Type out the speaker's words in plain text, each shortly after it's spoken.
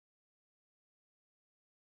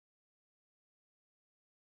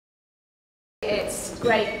it's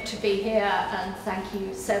great to be here, and thank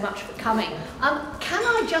you so much for coming. Can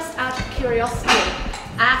I just, out of curiosity,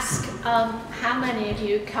 ask how many of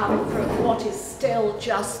you come from what is still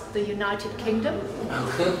just the United Kingdom?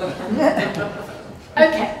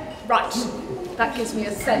 Okay, right. That gives me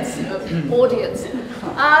a sense of audience.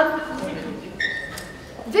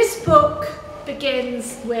 This book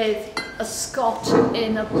begins with a Scot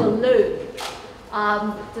in a balloon.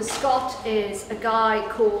 The Scot is a guy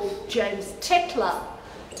called James Tickler,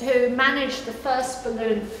 who managed the first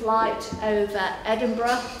balloon flight over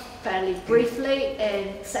Edinburgh fairly briefly in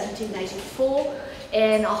 1784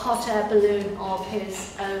 in a hot air balloon of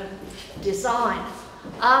his own design.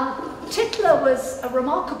 Tickler was a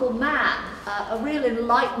remarkable man, a real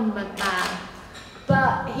Enlightenment man,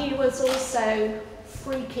 but he was also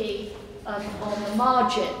freaky on the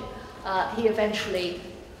margin. He eventually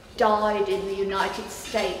died in the United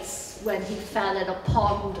States when he fell in a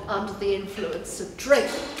pond under the influence of drink.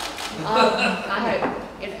 I hope,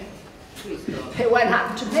 you know, it won't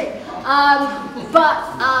happen to me.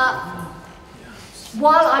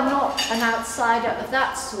 While I'm not an outsider of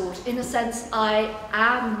that sort, in a sense I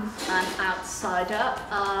am an outsider.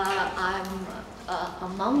 I'm a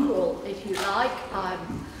mongrel, if you like.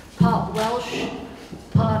 I'm part Welsh,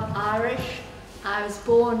 part Irish. I was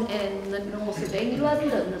born in the north of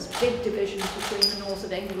England, and there's big divisions between the north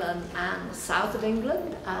of England and the south of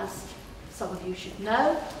England, as some of you should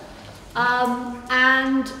know.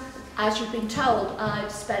 And as you've been told,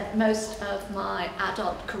 I've spent most of my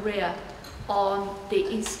adult career on the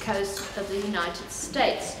east coast of the United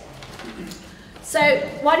States. So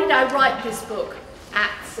why did I write this book,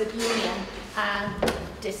 Acts of Union and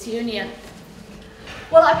Disunion?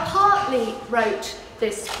 Well, I partly wrote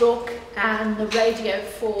this book and the Radio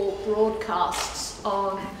 4 broadcasts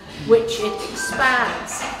on which it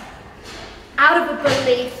expands out of a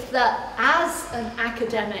belief that as an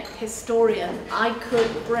academic historian I could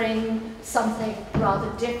bring something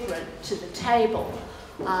rather different to the table,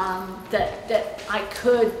 that I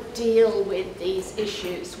could deal with these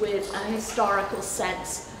issues with a historical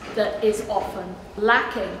sense that is often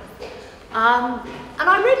lacking. And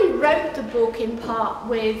I really wrote the book in part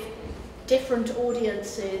with different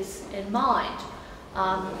audiences in mind.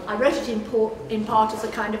 I wrote it in part as a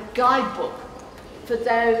kind of guidebook for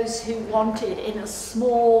those who wanted, in a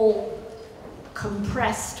small,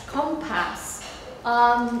 compressed compass,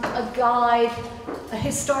 a guide, a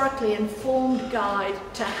historically informed guide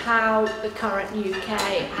to how the current UK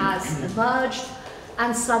has emerged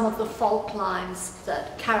and some of the fault lines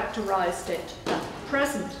that characterised it at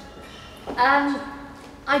present.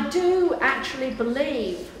 I do actually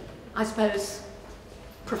believe, I suppose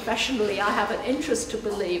professionally I have an interest to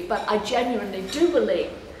believe, but I genuinely do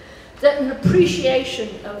believe that an appreciation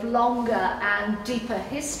of longer and deeper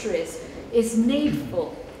histories is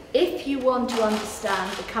needful if you want to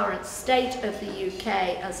understand the current state of the UK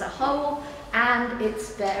as a whole and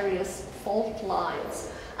its various fault lines.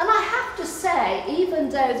 And I have to say, even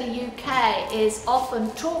though the UK is often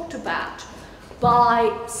talked about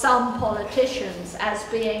by some politicians as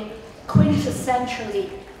being quintessentially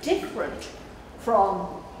different from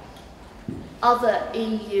other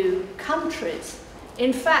EU countries,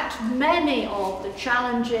 in fact, many of the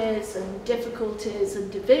challenges and difficulties and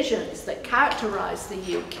divisions that characterise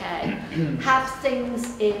the UK have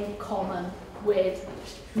things in common with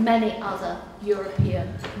many other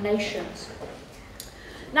European nations.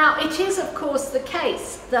 Now, it is, of course, the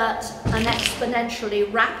case that an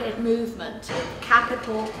exponentially rapid movement of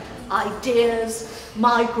capital, ideas,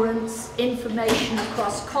 migrants, information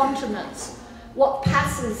across continents, what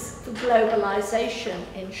passes for globalisation,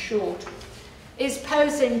 in short, is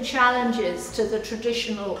posing challenges to the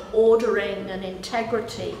traditional ordering and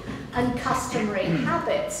integrity and customary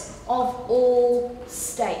habits of all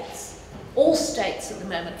states. All states at the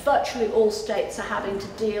moment, virtually all states, are having to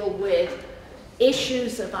deal with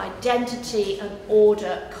issues of identity and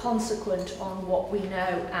order consequent on what we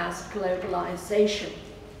know as globalisation.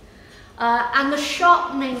 And the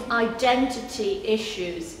sharpening identity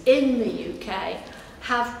issues in the UK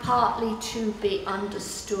have partly to be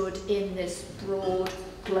understood in this broad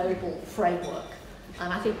global framework,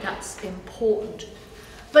 and I think that's important.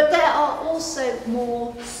 But there are also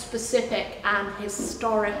more specific and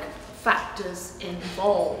historic factors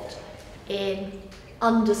involved in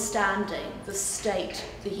understanding the state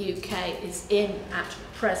the UK is in at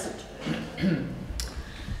present.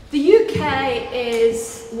 The UK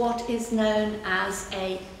is what is known as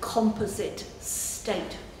a composite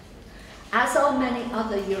state, as are many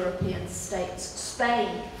other European states,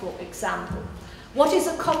 Spain, for example. What is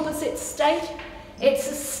a composite state? It's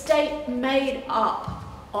a state made up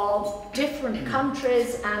of different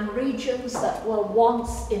countries and regions that were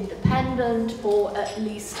once independent or at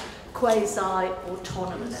least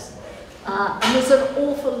quasi-autonomous. And there's an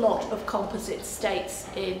awful lot of composite states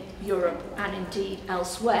in Europe and indeed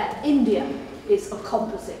elsewhere. India is a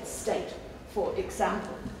composite state, for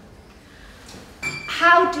example.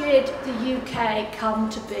 How did the UK come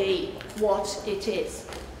to be what it is?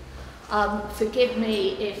 Forgive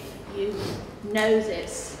me if you know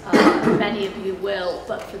this, many of you will,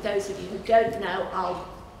 but for those of you who don't know, I'll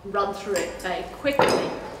run through it very quickly.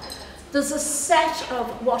 There's a set of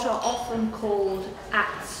what are often called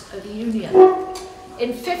Acts of Union.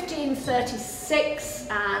 In 1536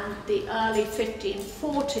 and the early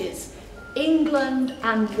 1540s, England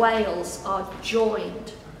and Wales are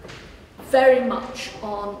joined very much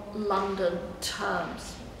on London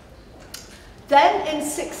terms. Then in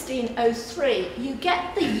 1603, you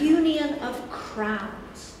get the Union of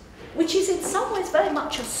Crowns, which is in some ways very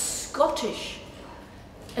much a Scottish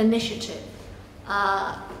initiative.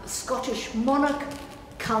 Scottish monarch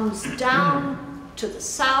comes down to the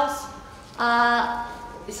south.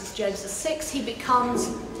 This is James VI. He becomes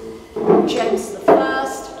James I.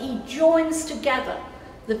 He joins together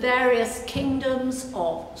the various kingdoms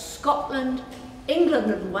of Scotland,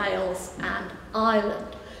 England and Wales, and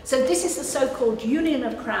Ireland. So this is the so-called Union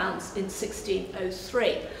of Crowns in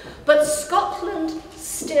 1603. But Scotland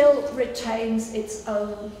still retains its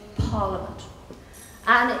own parliament.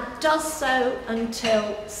 And it does so until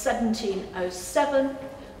 1707,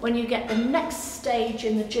 when you get the next stage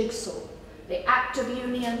in the jigsaw, the Act of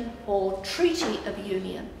Union or Treaty of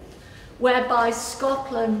Union, whereby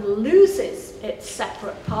Scotland loses its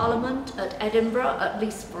separate parliament at Edinburgh, at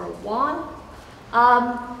least for a while,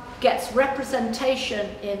 gets representation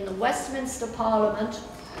in the Westminster Parliament,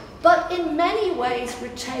 but in many ways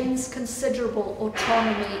retains considerable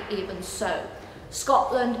autonomy even so.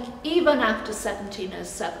 Scotland, even after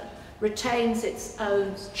 1707, retains its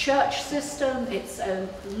own church system, its own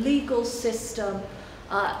legal system,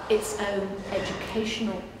 its own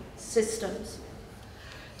educational systems.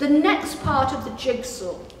 The next part of the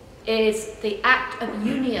jigsaw is the Act of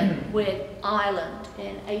Union with Ireland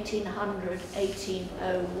in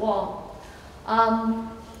 1800-1801.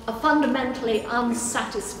 A fundamentally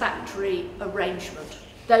unsatisfactory arrangement,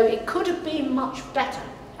 though it could have been much better,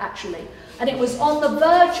 actually. And it was on the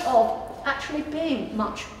verge of actually being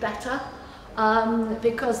much better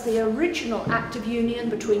because the original Act of Union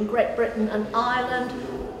between Great Britain and Ireland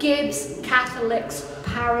gives Catholics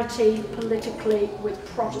parity politically with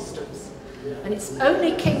Protestants. And it's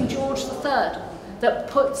only King George III that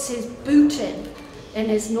puts his boot in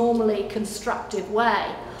his normally constructive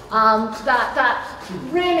way, that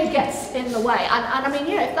really gets in the way. And I mean,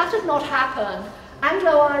 you know, if that had not happened,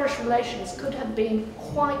 Anglo-Irish relations could have been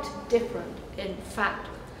quite different, in fact.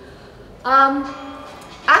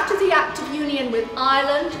 After the Act of Union with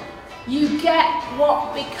Ireland, you get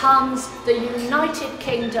what becomes the United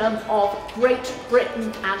Kingdom of Great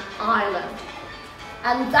Britain and Ireland.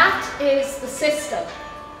 And that is the system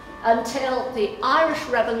until the Irish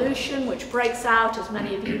Revolution, which breaks out, as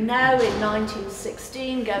many of you know, in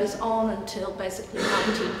 1916, goes on until basically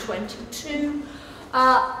 1922.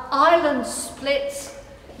 Ireland splits,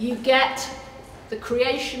 you get the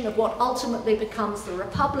creation of what ultimately becomes the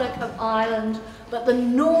Republic of Ireland, but the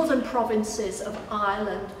northern provinces of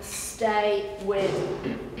Ireland stay with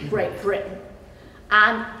Great Britain.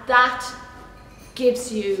 And that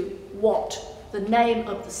gives you what the name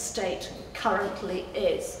of the state currently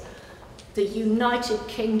is, the United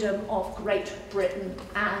Kingdom of Great Britain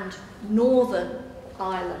and Northern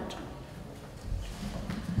Ireland.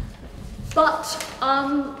 But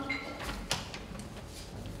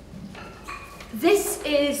this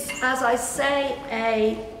is, as I say,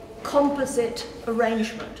 a composite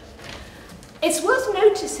arrangement. It's worth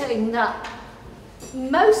noticing that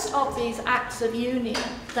most of these acts of union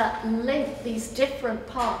that link these different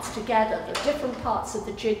parts together, the different parts of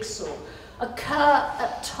the jigsaw, occur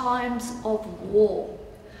at times of war.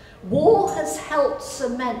 War has helped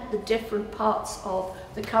cement the different parts of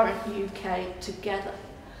the current UK together.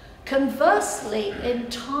 Conversely, in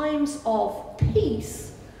times of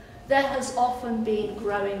peace, there has often been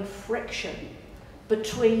growing friction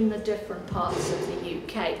between the different parts of the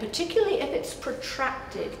UK, particularly if it's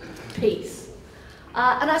protracted peace.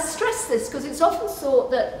 And I stress this because it's often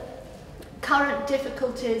thought that current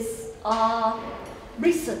difficulties are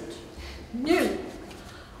recent, new.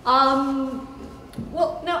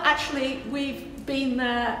 Well, no, actually, we've been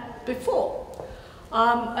there before.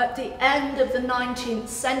 At the end of the 19th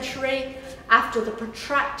century, after the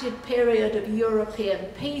protracted period of European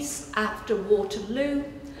peace, after Waterloo,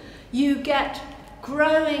 you get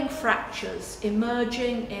growing fractures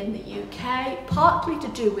emerging in the UK, partly to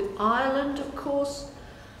do with Ireland, of course,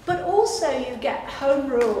 but also you get Home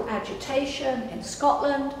Rule agitation in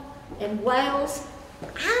Scotland, in Wales,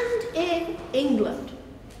 and in England.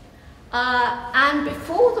 And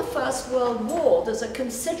before the First World War, there's a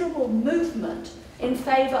considerable movement in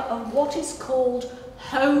favour of what is called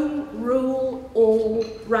Home Rule all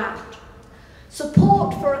round.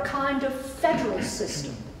 Support for a kind of federal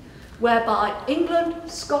system, whereby England,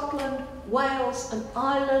 Scotland, Wales and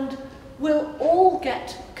Ireland will all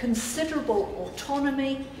get considerable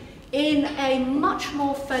autonomy in a much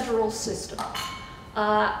more federal system.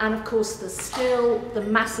 And of course there's still the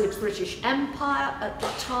massive British Empire at the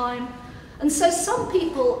time. And so some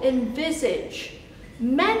people envisage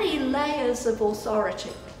many layers of authority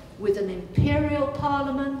with an imperial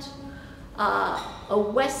parliament, a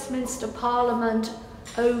Westminster Parliament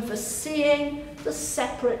overseeing the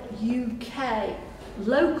separate UK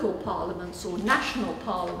local parliaments or national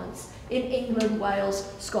parliaments in England,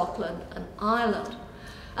 Wales, Scotland and Ireland.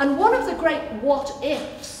 And one of the great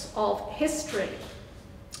what-ifs of history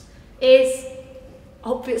is,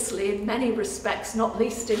 obviously in many respects, not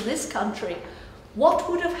least in this country, what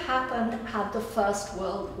would have happened had the First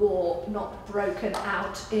World War not broken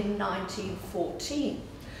out in 1914?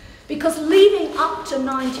 Because leading up to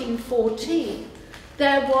 1914,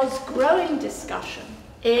 there was growing discussion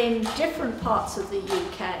in different parts of the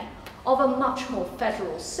UK of a much more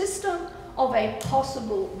federal system, of a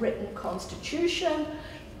possible written constitution.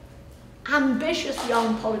 Ambitious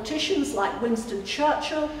young politicians like Winston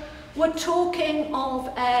Churchill were talking of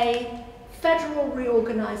a federal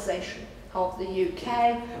reorganisation of the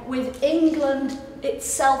UK, with England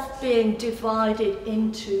itself being divided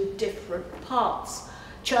into different parts.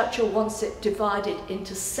 Churchill wants it divided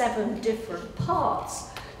into 7 different parts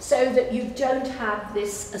so that you don't have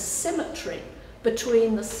this asymmetry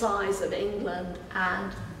between the size of England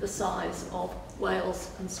and the size of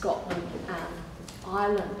Wales and Scotland and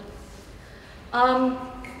Ireland.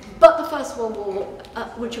 But the First World War,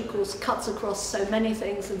 which of course cuts across so many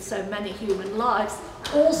things and so many human lives,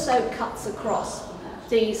 also cuts across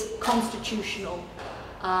these constitutional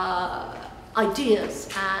ideas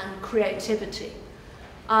and creativity.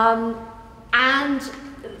 And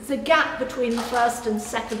the gap between the First and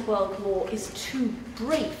Second World War is too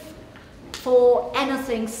brief for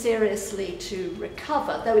anything seriously to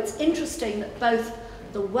recover, though it's interesting that both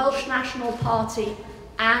the Welsh National Party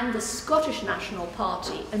and the Scottish National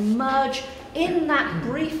Party emerge in that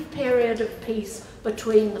brief period of peace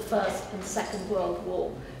between the First and Second World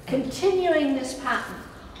War, continuing this pattern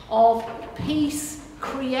of peace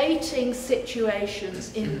creating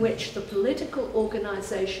situations in which the political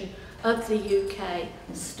organisation of the UK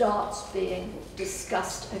starts being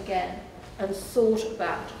discussed again and thought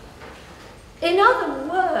about. In other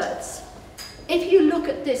words, if you look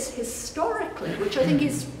at this historically, which I think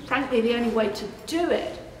is frankly the only way to do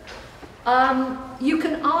it, you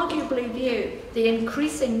can arguably view the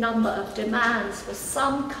increasing number of demands for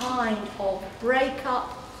some kind of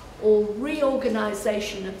breakup or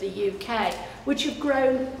reorganisation of the UK, which have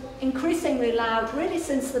grown increasingly loud really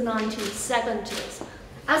since the 1970s,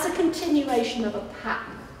 as a continuation of a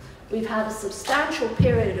pattern. We've had a substantial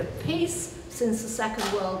period of peace since the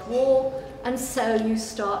Second World War, and so you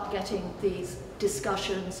start getting these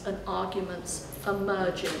discussions and arguments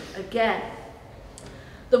emerging again.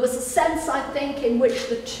 There was a sense, I think, in which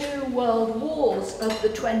the 2 world wars of the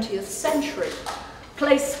 20th century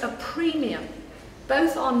placed a premium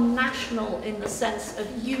both on national in the sense of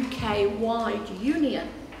UK-wide union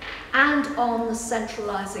and on the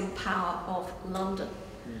centralising power of London.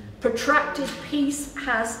 Protracted peace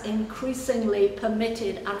has increasingly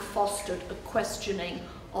permitted and fostered a questioning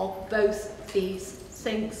of both these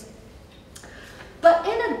things. But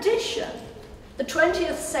in addition, the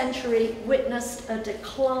 20th century witnessed a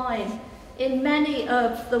decline in many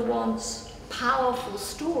of the once powerful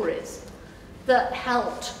stories that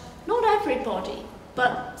helped not everybody,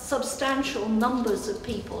 but substantial numbers of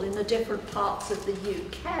people in the different parts of the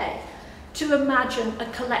UK to imagine a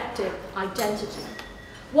collective identity.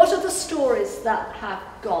 What are the stories that have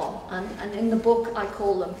gone? And in the book I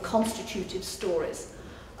call them constitutive stories.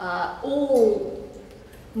 All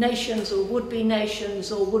nations or would-be nation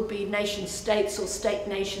states or state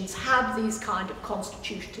nations have these kind of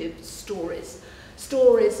constitutive stories.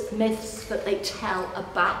 Stories, myths that they tell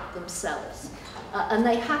about themselves. And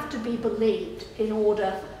they have to be believed in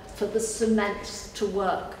order for the cement to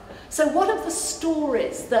work. So what are the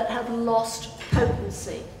stories that have lost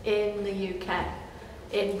potency in the UK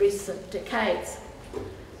in recent decades?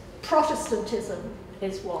 Protestantism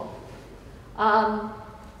is one.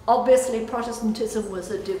 Obviously, Protestantism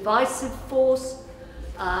was a divisive force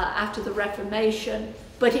after the Reformation,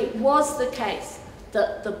 but it was the case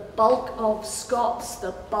that the bulk of Scots,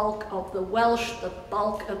 the bulk of the Welsh, the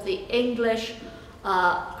bulk of the English,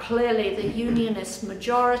 clearly the Unionist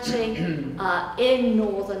majority in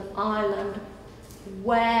Northern Ireland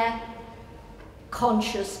were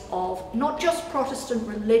conscious of not just Protestant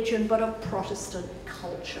religion, but of Protestant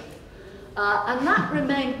culture. And that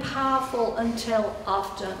remained powerful until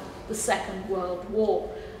after the Second World War.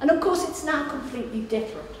 And of course, it's now completely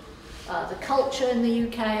different. The culture in the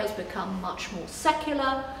UK has become much more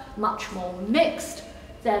secular, much more mixed.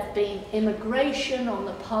 There have been immigration on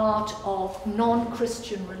the part of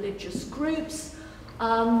non-Christian religious groups.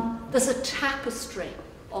 There's a tapestry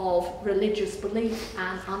of religious belief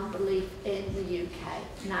and unbelief in the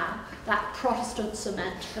UK now. That Protestant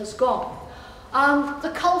cement has gone.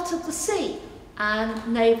 The cult of the sea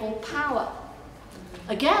and naval power,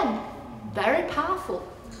 again, very powerful,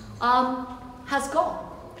 has gone.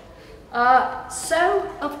 So,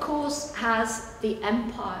 of course, has the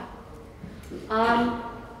empire.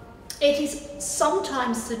 It is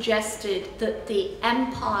sometimes suggested that the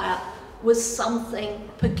empire was something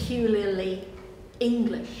peculiarly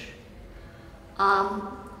English, and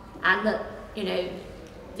that, you know,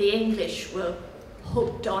 the English were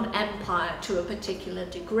hooked on empire to a particular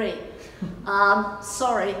degree.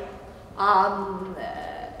 Sorry,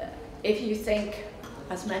 if you think,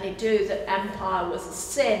 as many do, that empire was a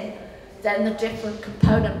sin, then the different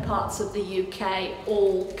component parts of the UK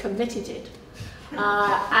all committed it.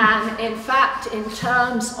 And in fact, in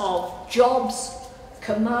terms of jobs,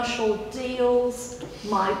 commercial deals,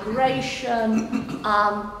 migration,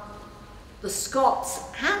 the Scots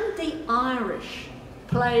and the Irish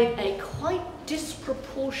played a quite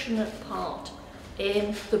disproportionate part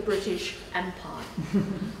in the British Empire.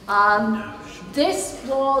 This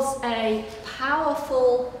was a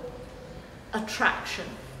powerful attraction,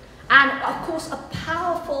 and of course a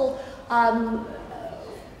powerful,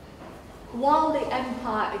 while the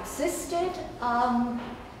empire existed,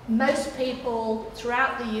 most people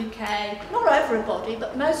throughout the UK, not everybody,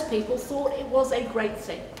 but most people thought it was a great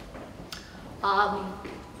thing.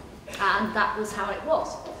 And that was how it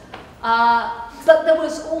was. But there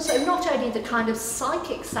was also not only the kind of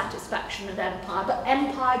psychic satisfaction of empire, but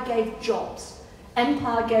empire gave jobs,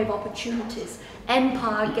 empire gave opportunities,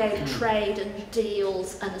 empire gave trade and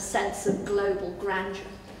deals and a sense of global grandeur.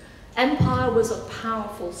 Empire was a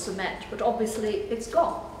powerful cement, but obviously it's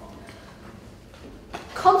gone.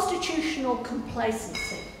 Constitutional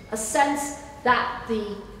complacency, a sense that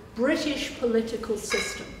the British political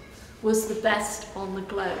system was the best on the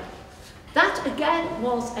globe. That again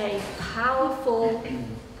was a powerful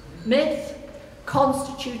myth,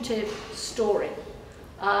 constitutive story.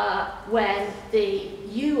 When the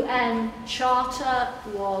UN Charter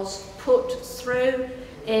was put through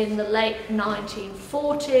in the late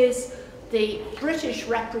 1940s, the British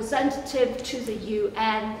representative to the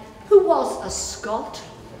UN, who was a Scot,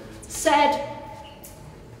 said,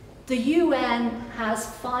 "The UN has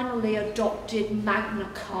finally adopted Magna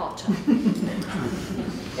Carta."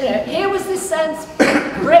 You know, here was this sense,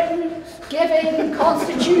 Britain giving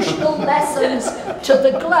constitutional lessons to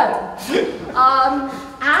the globe.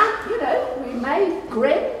 And, you know, we may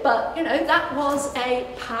grin, but, you know, that was a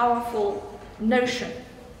powerful notion.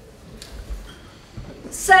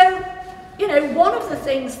 So, you know, one of the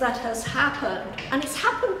things that has happened, and it's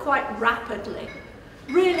happened quite rapidly,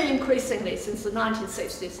 really increasingly since the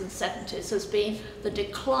 1960s and 70s, has been the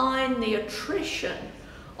decline, the attrition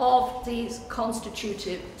of these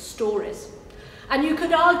constitutive stories. And you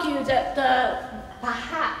could argue that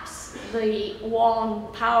perhaps the one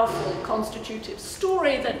powerful constitutive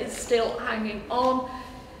story that is still hanging on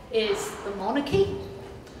is the monarchy.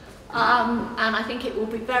 And I think it will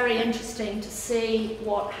be very interesting to see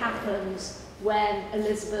what happens when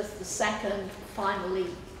Elizabeth II finally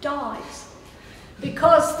dies.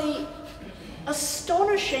 Because the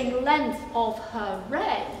astonishing length of her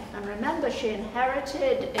reign, and remember she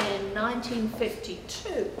inherited in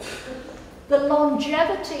 1952, the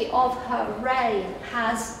longevity of her reign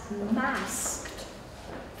has masked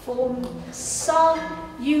for some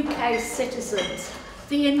UK citizens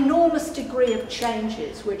the enormous degree of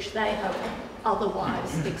changes which they have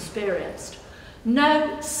otherwise experienced.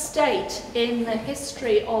 No state in the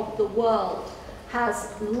history of the world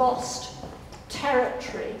has lost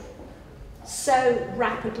territory so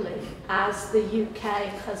rapidly as the UK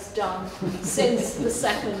has done since the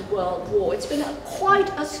Second World War. It's been a quite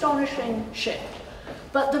astonishing shift.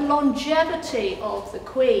 But the longevity of the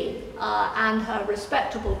Queen and her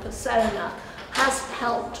respectable persona has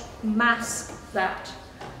helped mask that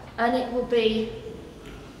and it will be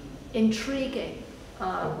intriguing,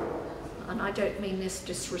 and I don't mean this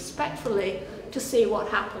disrespectfully, to see what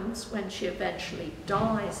happens when she eventually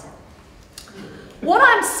dies. What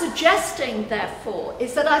I'm suggesting, therefore,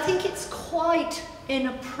 is that I think it's quite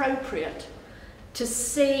inappropriate to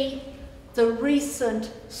see the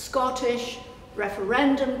recent Scottish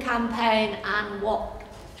referendum campaign and what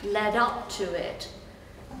led up to it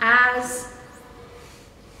as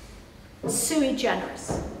sui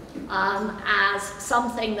generis, as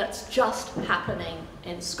something that's just happening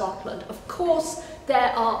in Scotland. Of course,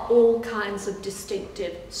 there are all kinds of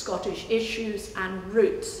distinctive Scottish issues and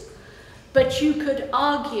roots, but you could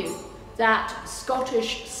argue that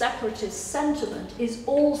Scottish separatist sentiment is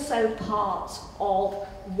also part of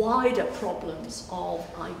wider problems of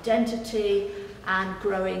identity and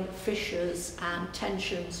growing fissures and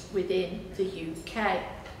tensions within the UK.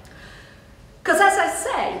 Because as I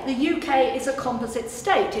say, the UK is a composite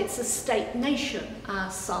state. It's a state nation,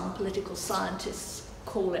 as some political scientists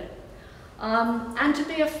call it. And to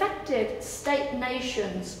be effective, state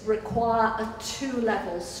nations require a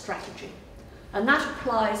two-level strategy. And that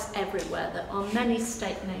applies everywhere. There are many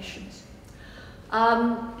state nations.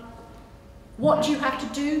 What do you have to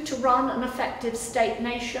do to run an effective state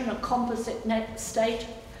nation, a composite state?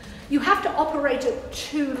 You have to operate at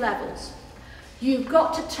two levels. You've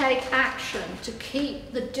got to take action to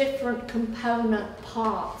keep the different component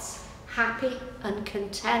parts happy and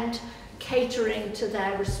content, catering to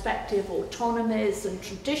their respective autonomies and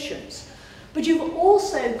traditions. But you've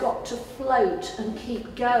also got to float and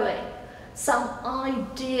keep going some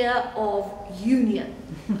idea of union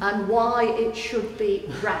and why it should be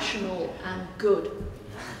rational and good.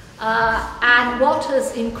 And what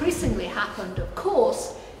has increasingly happened, of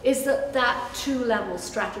course, is that that two-level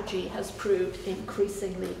strategy has proved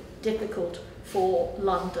increasingly difficult for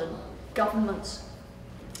London governments.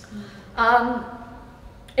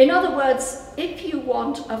 In other words, if you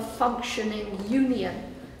want a functioning union,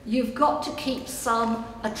 you've got to keep some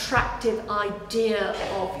attractive idea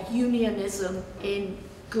of unionism in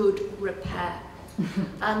good repair.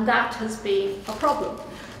 And that has been a problem.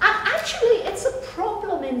 And actually, it's a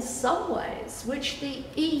problem in some ways which the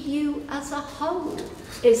EU as a whole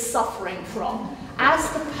is suffering from. As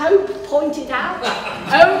the Pope pointed out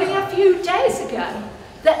only a few days ago,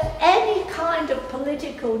 that any kind of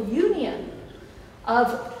political union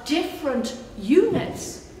of different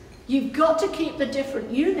units, you've got to keep the different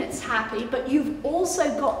units happy, but you've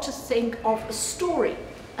also got to think of a story,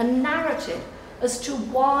 a narrative, as to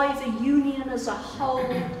why the union as a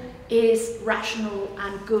whole is rational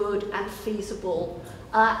and good and feasible.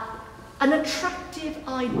 An attractive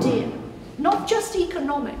idea, not just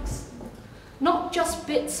economics, not just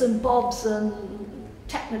bits and bobs and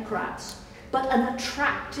technocrats, but an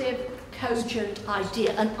attractive, cogent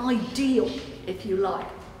idea, an ideal, if you like,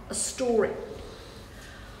 a story.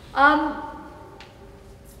 And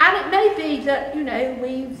it may be that, you know,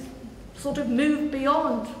 we've sort of moved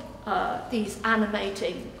beyond these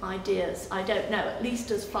animating ideas. I don't know, at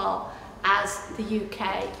least as far as the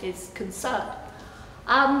UK is concerned.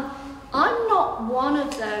 I'm not one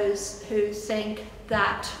of those who think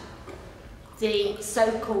that the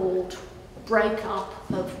so-called breakup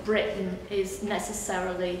of Britain is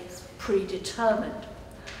necessarily predetermined.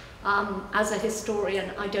 As a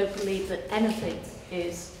historian, I don't believe that anything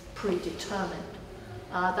is predetermined.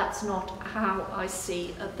 That's not how I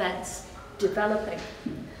see events developing.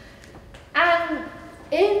 And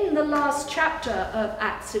in the last chapter of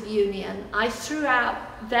Acts of Union, I threw out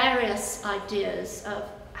various ideas of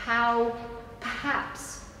how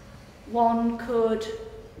perhaps one could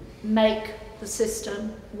make the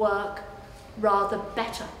system work rather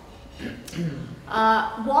better.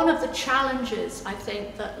 One of the challenges, I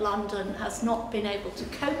think, that London has not been able to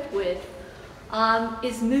cope with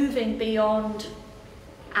is moving beyond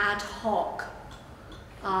ad hoc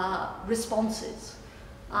responses.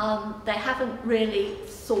 They haven't really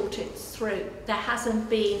thought it through. There hasn't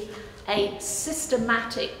been a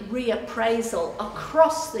systematic reappraisal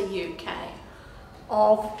across the UK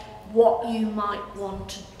of what you might want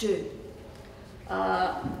to do.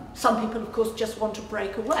 Some people, of course, just want to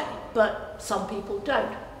break away, but some people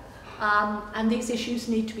don't. And these issues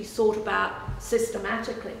need to be thought about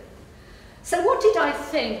systematically. So what did I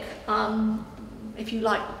think, if you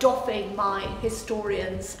like, doffing my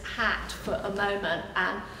historian's hat for a moment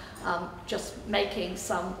and just making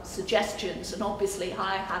some suggestions, and obviously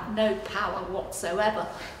I have no power whatsoever,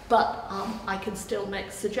 but I can still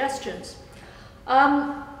make suggestions.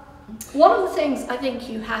 One of the things I think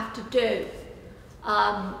you have to do,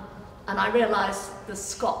 and and I realise the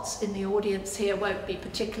Scots in the audience here won't be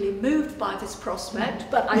particularly moved by this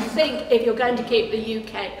prospect, but I think if you're going to keep the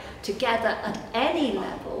UK together at any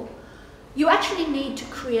level, you actually need to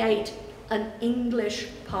create an English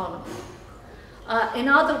Parliament. In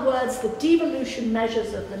other words, the devolution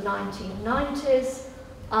measures of the 1990s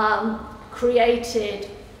created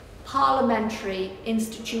parliamentary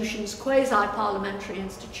institutions, quasi-parliamentary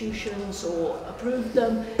institutions, or approved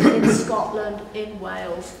them in Scotland, in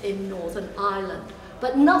Wales, in Northern Ireland.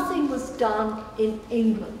 But nothing was done in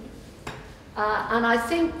England. And I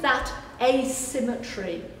think that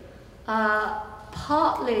asymmetry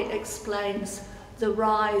partly explains the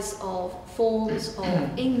rise of forms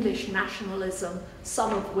of English nationalism,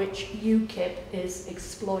 some of which UKIP is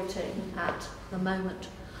exploiting at the moment.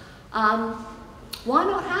 Why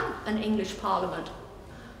not have an English Parliament?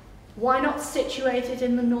 Why not situate it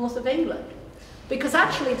in the north of England? Because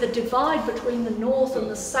actually the divide between the north and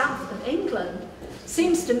the south of England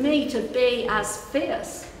seems to me to be as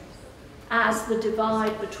fierce as the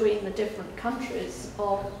divide between the different countries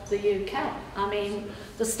of the UK. I mean,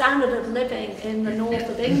 the standard of living in the north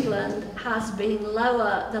of England has been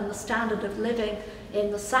lower than the standard of living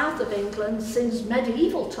in the south of England since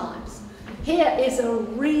medieval times. Here is a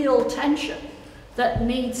real tension that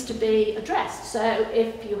needs to be addressed. So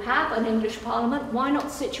if you have an English Parliament, why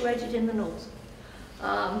not situate it in the north?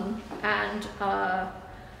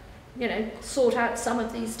 You know, sort out some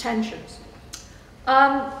of these tensions.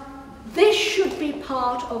 This should be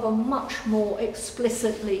part of a much more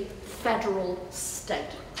explicitly federal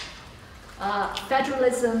state.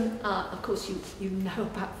 Federalism, of course you know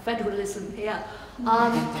about federalism here,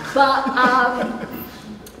 but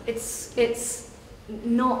it's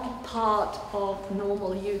not part of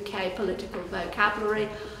normal UK political vocabulary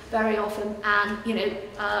very often, and you know,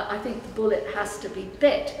 I think the bullet has to be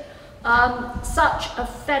bit. Such a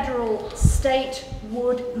federal state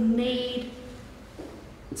would need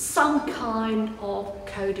some kind of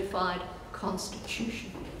codified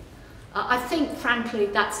constitution. I think, frankly,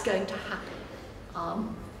 that's going to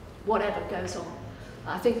happen, whatever goes on.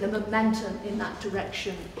 I think the momentum in that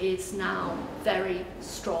direction is now very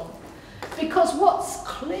strong. Because what's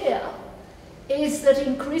clear is that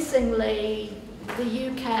increasingly the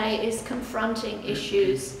UK is confronting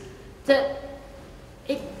issues that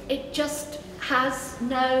it just has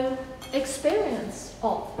no experience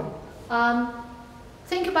of.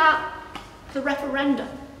 Think about the referendum.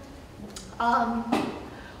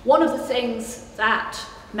 One of the things that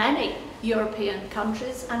many European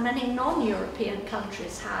countries and many non-European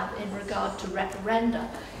countries have in regard to referenda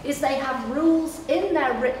is they have rules in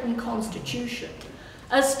their written constitution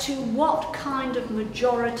as to what kind of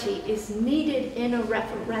majority is needed in a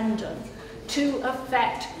referendum to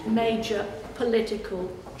affect major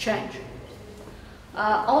political change.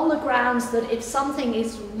 On the grounds that if something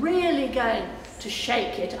is really going to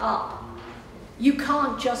shake it up, you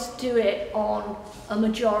can't just do it on a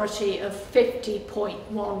majority of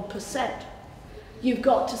 50.1%. You've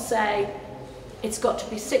got to say it's got to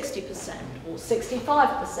be 60% or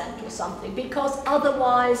 65% or something, because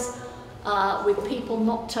otherwise, with people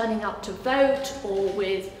not turning up to vote or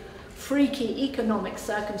with freaky economic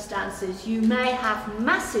circumstances, you may have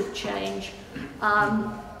massive change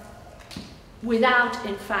without,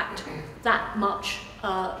 in fact, that much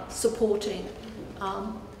supporting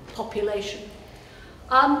population.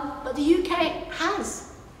 But the UK has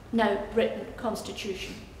no written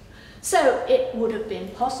constitution. So it would have been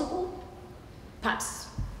possible, perhaps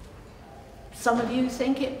some of you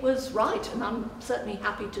think it was right, and I'm certainly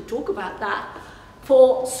happy to talk about that,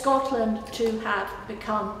 for Scotland to have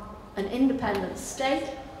become an independent state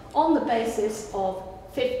on the basis of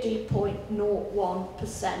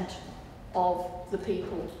 50.01% of the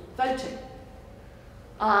people voting.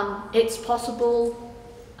 It's possible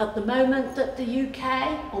at the moment that the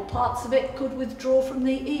UK, or parts of it, could withdraw from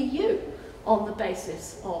the EU on the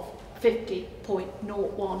basis of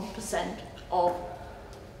 50.01% of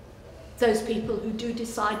those people who do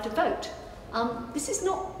decide to vote. This is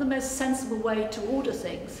not the most sensible way to order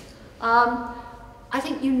things. I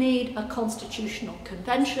think you need a constitutional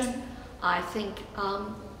convention. I think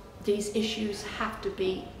these issues have to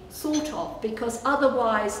be thought of, because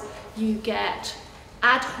otherwise you get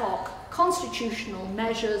ad hoc constitutional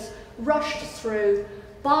measures rushed through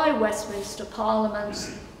by Westminster parliaments,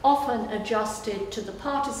 often adjusted to the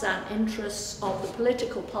partisan interests of the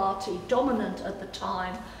political party dominant at the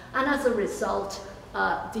time, and as a result,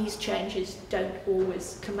 these changes don't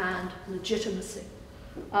always command legitimacy.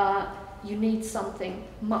 You need something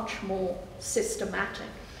much more systematic.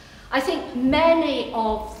 I think many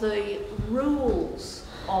of the rules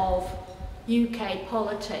of UK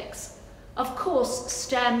politics of course,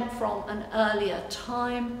 stem from an earlier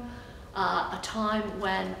time, a time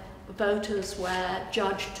when voters were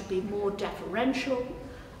judged to be more deferential,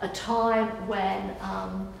 a time when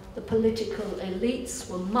the political elites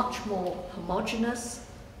were much more homogenous,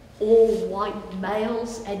 all white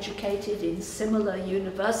males educated in similar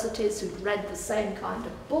universities who'd read the same kind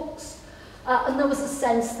of books, and there was a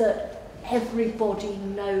sense that everybody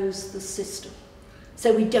knows the system.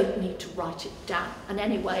 So we don't need to write it down. And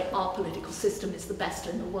anyway, our political system is the best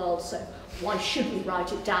in the world, so why should we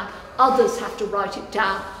write it down? Others have to write it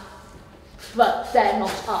down, but they're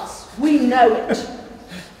not us. We know it.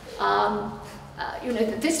 You know,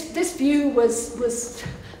 this view was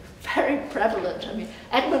very prevalent. I mean,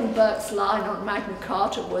 Edmund Burke's line on Magna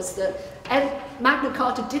Carta was that Magna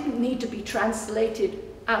Carta didn't need to be translated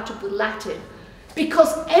out of the Latin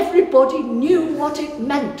because everybody knew what it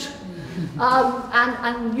meant.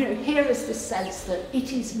 And you know, here is this sense that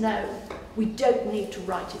it is known. We don't need to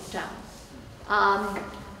write it down.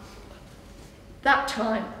 That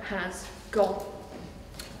time has gone.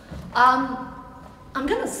 I'm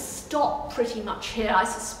going to stop pretty much here. I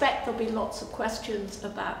suspect there'll be lots of questions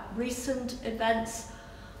about recent events.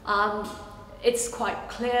 It's quite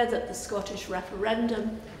clear that the Scottish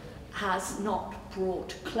referendum has not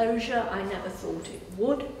brought closure. I never thought it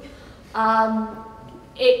would.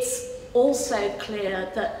 It's also clear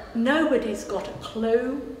that nobody's got a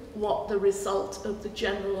clue what the result of the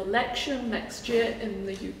general election next year in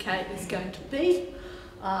the UK is going to be.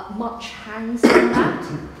 Much hangs on that.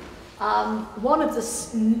 One of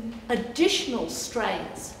the additional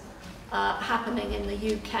strains happening in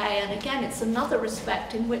the UK, and again it's another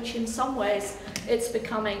respect in which in some ways it's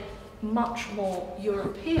becoming much more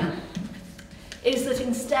European, is that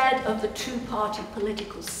instead of the two-party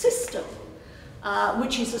political system,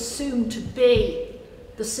 which is assumed to be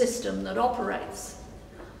the system that operates,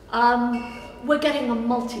 we're getting a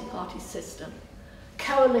multi-party system.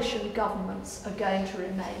 Coalition governments are going to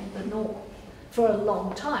remain the norm for a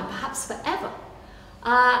long time, perhaps forever.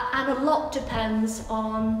 And a lot depends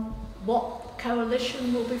on what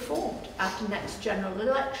coalition will be formed after next general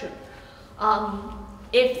election.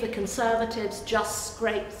 If the Conservatives just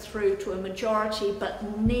scrape through to a majority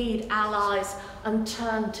but need allies and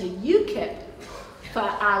turn to UKIP for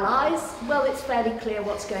allies, well, it's fairly clear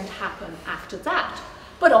what's going to happen after that.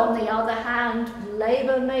 But on the other hand,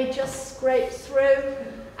 Labour may just scrape through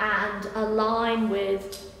and align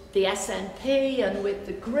with the SNP and with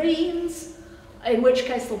the Greens, in which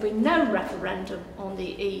case there'll be no referendum on the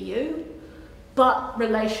EU, but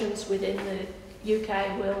relations within the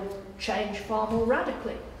UK will change far more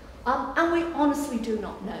radically. And we honestly do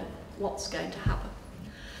not know what's going to happen.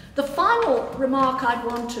 The final remark I'd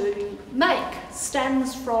want to make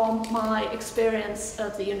stems from my experience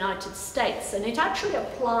of the United States, and it actually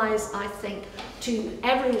applies, I think, to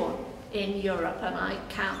everyone in Europe, and I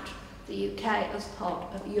count the UK as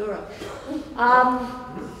part of Europe.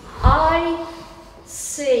 I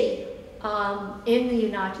see in the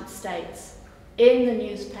United States, in the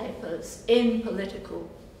newspapers, in political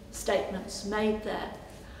statements made there,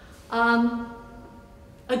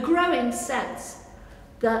 a growing sense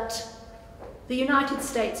that the United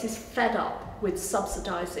States is fed up with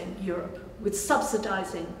subsidizing Europe, with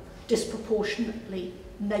subsidizing disproportionately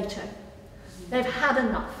NATO. They've had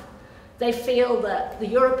enough. They feel that the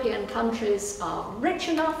European countries are rich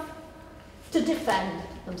enough to defend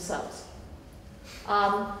themselves.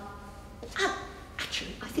 And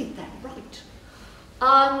actually, I think they're right.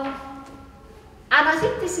 And I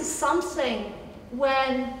think this is something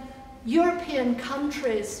when European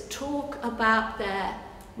countries talk about their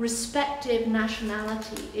respective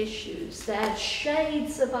nationality issues, their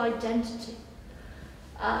shades of identity.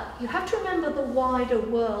 You have to remember the wider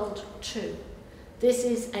world too. This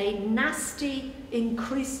is a nasty,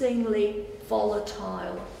 increasingly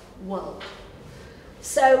volatile world.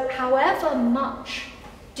 So however much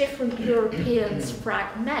different Europeans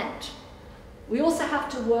fragment, we also have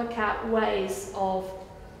to work out ways of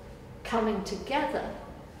coming together.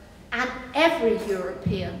 And every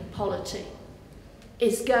European polity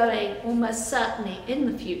is going, almost certainly in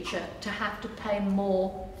the future, to have to pay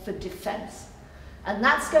more for defence. And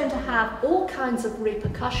that's going to have all kinds of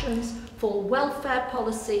repercussions for welfare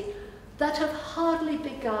policy that have hardly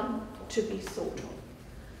begun to be thought of.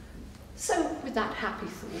 So, with that happy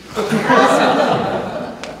thought.